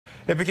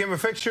It became a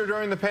fixture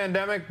during the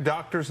pandemic,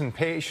 doctors and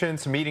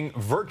patients meeting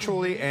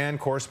virtually and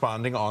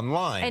corresponding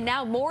online. And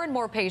now more and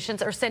more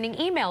patients are sending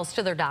emails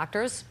to their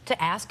doctors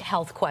to ask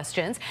health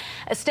questions.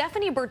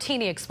 Stephanie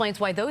Bertini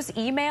explains why those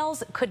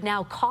emails could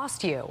now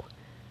cost you.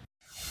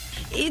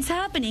 It's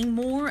happening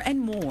more and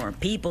more.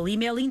 People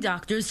emailing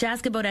doctors to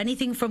ask about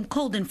anything from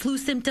cold and flu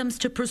symptoms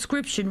to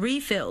prescription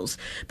refills.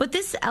 But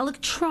this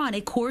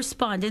electronic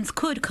correspondence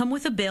could come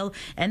with a bill,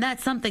 and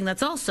that's something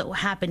that's also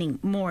happening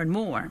more and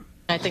more.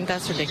 I think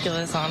that's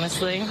ridiculous,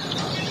 honestly,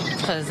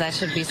 because that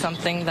should be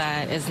something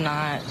that is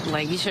not,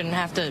 like, you shouldn't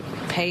have to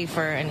pay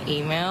for an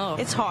email.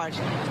 It's hard.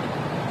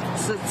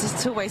 It's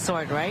a two-way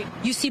sword, right?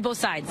 You see both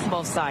sides?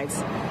 Both sides.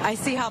 I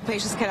see how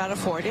patients cannot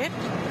afford it,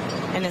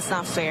 and it's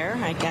not fair.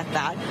 I get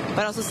that. But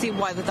I also see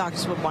why the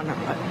doctors would want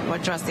to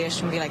address the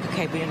issue and be like,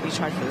 okay, we didn't be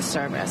charged for the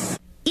service.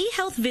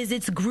 E-health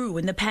visits grew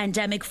in the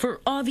pandemic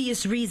for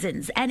obvious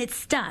reasons, and it's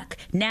stuck.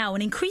 Now,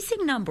 an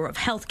increasing number of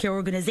healthcare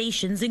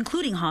organizations,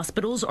 including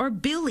hospitals, are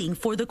billing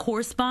for the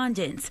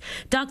correspondence.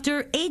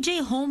 Dr.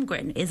 A.J.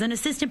 Holmgren is an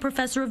assistant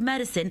professor of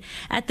medicine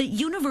at the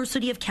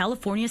University of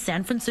California,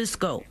 San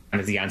Francisco.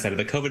 At the onset of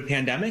the COVID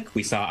pandemic,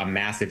 we saw a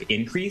massive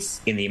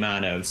increase in the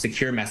amount of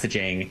secure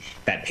messaging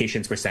that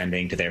patients were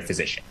sending to their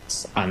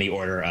physicians, on the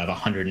order of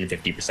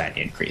 150%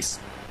 increase.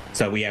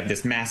 So we have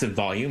this massive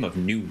volume of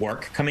new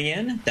work coming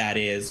in that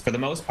is, for the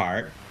most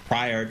part,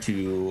 prior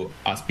to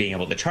us being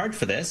able to charge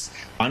for this,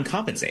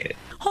 uncompensated.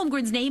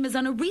 Holmgren's name is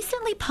on a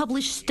recently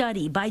published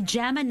study by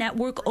JAMA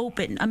Network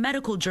Open, a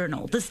medical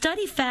journal. The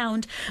study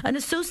found an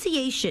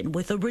association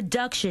with a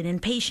reduction in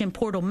patient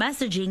portal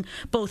messaging,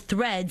 both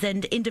threads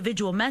and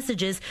individual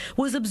messages,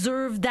 was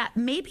observed that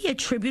may be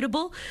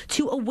attributable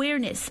to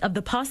awareness of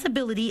the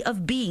possibility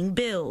of being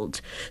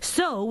billed.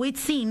 So it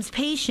seems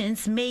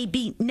patients may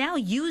be now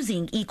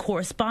using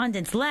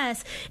e-correspondence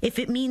less if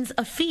it means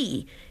a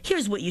fee.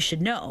 Here's what you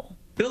should know.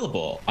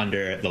 Billable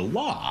under the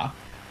law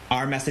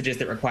are messages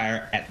that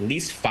require at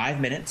least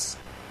 5 minutes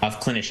of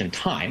clinician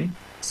time.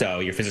 So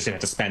your physician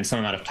has to spend some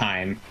amount of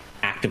time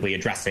actively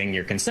addressing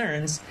your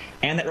concerns,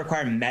 and that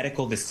require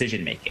medical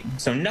decision making.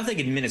 So nothing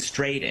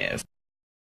administrative.